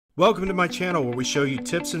Welcome to my channel where we show you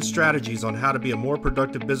tips and strategies on how to be a more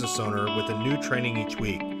productive business owner with a new training each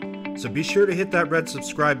week. So be sure to hit that red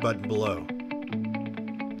subscribe button below.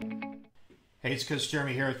 Hey, it's Coach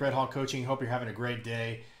Jeremy here with Red Hawk Coaching. Hope you're having a great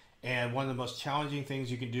day. And one of the most challenging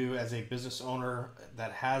things you can do as a business owner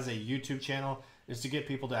that has a YouTube channel is to get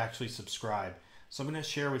people to actually subscribe. So I'm going to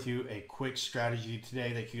share with you a quick strategy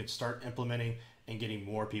today that you can start implementing and getting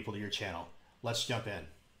more people to your channel. Let's jump in.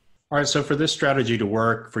 All right, so for this strategy to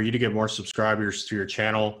work, for you to get more subscribers to your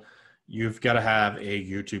channel, you've got to have a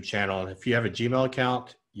YouTube channel. And if you have a Gmail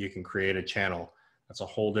account, you can create a channel. That's a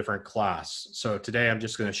whole different class. So today I'm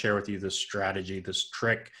just going to share with you this strategy, this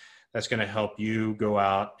trick that's going to help you go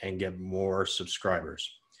out and get more subscribers.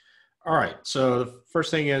 All right, so the first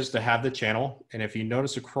thing is to have the channel. And if you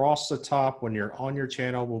notice across the top when you're on your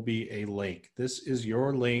channel will be a link. This is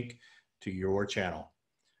your link to your channel.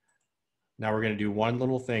 Now we're going to do one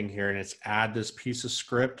little thing here, and it's add this piece of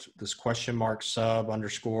script, this question mark sub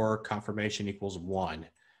underscore confirmation equals 1.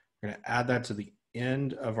 We're going to add that to the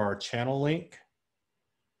end of our channel link.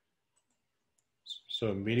 So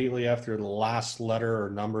immediately after the last letter or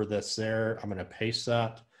number that's there, I'm going to paste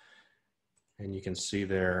that. And you can see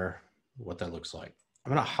there what that looks like.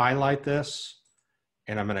 I'm going to highlight this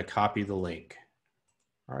and I'm going to copy the link.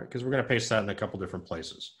 All right, because we're going to paste that in a couple different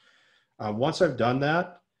places. Once I've done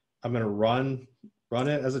that, I'm going to run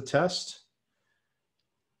it as a test,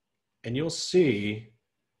 and you'll see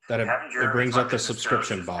that it brings up the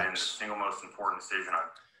subscription box. The single most important decision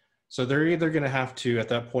So they're either going to have to, at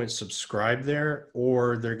that point, subscribe there,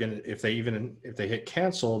 or they're going to, if they hit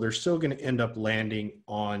cancel, they're still going to end up landing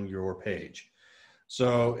on your page.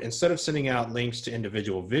 So instead of sending out links to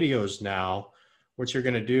individual videos now, what you're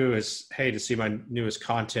going to do is, hey, to see my newest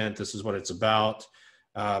content, this is what it's about.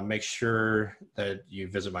 Make sure that you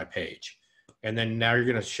visit my page. And then now you're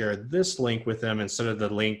going to share this link with them instead of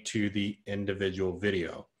the link to the individual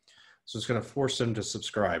video. So it's going to force them to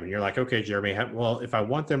subscribe. And you're like, okay, Jeremy, well, if I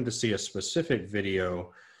want them to see a specific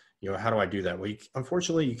video, how do I do that? Well,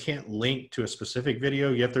 unfortunately, you can't link to a specific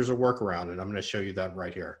video, yet there's a workaround, and I'm going to show you that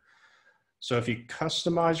right here. So if you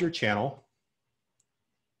customize your channel,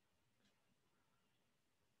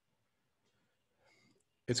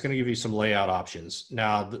 it's going to give you some layout options.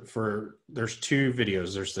 Now, there's two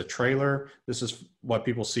videos. There's the trailer. This is what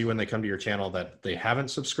people see when they come to your channel that they haven't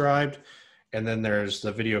subscribed. And then there's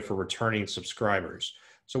the video for returning subscribers.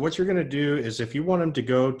 So what you're going to do is if you want them to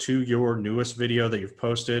go to your newest video that you've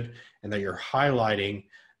posted and that you're highlighting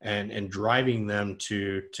and driving them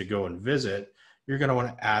to go and visit, you're going to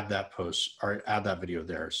want to add that post or add that video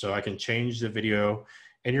there. So I can change the video.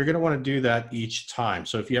 And you're going to want to do that each time.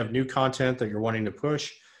 So if you have new content that you're wanting to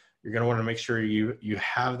push, you're going to want to make sure you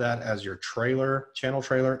have that as your channel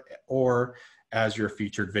trailer, or as your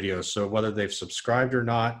featured video. So whether they've subscribed or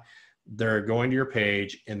not, they're going to your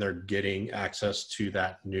page and they're getting access to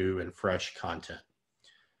that new and fresh content.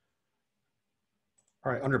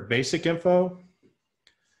 All right, under basic info,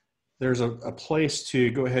 there's a place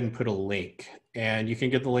to go ahead and put a link. And you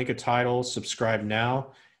can get the link a title, subscribe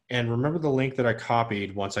now. And remember the link that I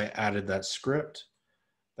copied once I added that script?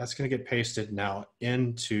 That's going to get pasted now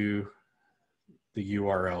into the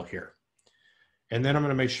URL here. And then I'm going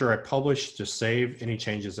to make sure I publish to save any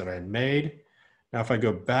changes that I had made. Now, if I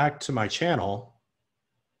go back to my channel,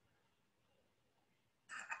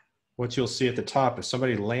 what you'll see at the top is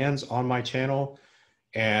somebody lands on my channel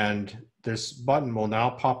and this button will now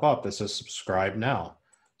pop up that says subscribe now.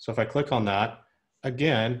 So if I click on that,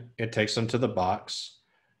 again, it takes them to the box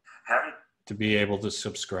to be able to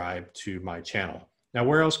subscribe to my channel. Now,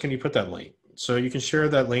 where else can you put that link? So you can share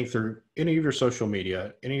that link through any of your social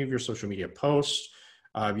media posts.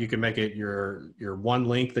 You can make it your one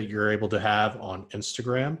link that you're able to have on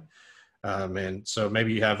Instagram. And so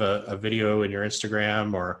maybe you have a video in your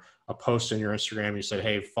Instagram or a post in your Instagram. You said,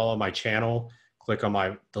 hey, follow my channel, click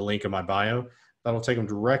on the link in my bio. That'll take them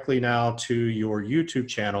directly now to your YouTube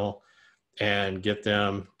channel and get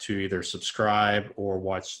them to either subscribe or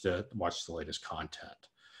watch the latest content.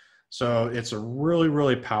 So it's a really,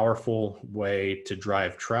 really powerful way to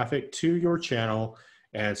drive traffic to your channel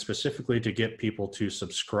and specifically to get people to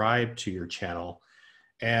subscribe to your channel.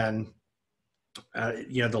 And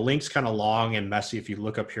the link's kind of long and messy. If you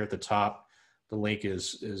look up here at the top, the link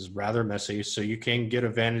is rather messy. So you can get a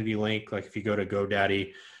vanity link. Like if you go to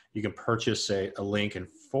GoDaddy, you can purchase a link and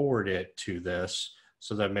forward it to this,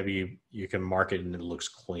 so that maybe you can mark it and it looks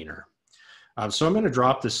cleaner. So I'm going to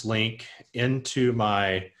drop this link into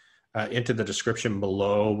into the description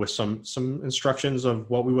below with some instructions of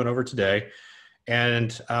what we went over today.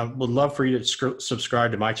 And would love for you to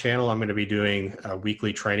subscribe to my channel. I'm going to be doing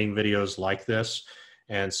weekly training videos like this.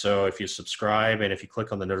 And so if you subscribe and if you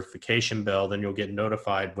click on the notification bell, then you'll get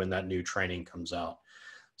notified when that new training comes out.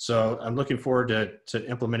 So I'm looking forward to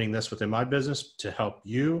implementing this within my business to help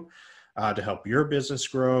you, to help your business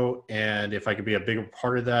grow. And if I could be a bigger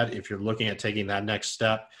part of that, if you're looking at taking that next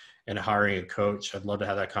step and hiring a coach, I'd love to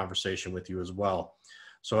have that conversation with you as well.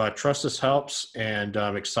 So I trust this helps, and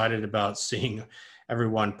I'm excited about seeing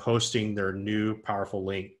everyone posting their new powerful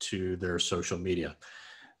link to their social media.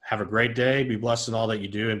 Have a great day. Be blessed in all that you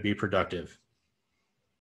do and be productive.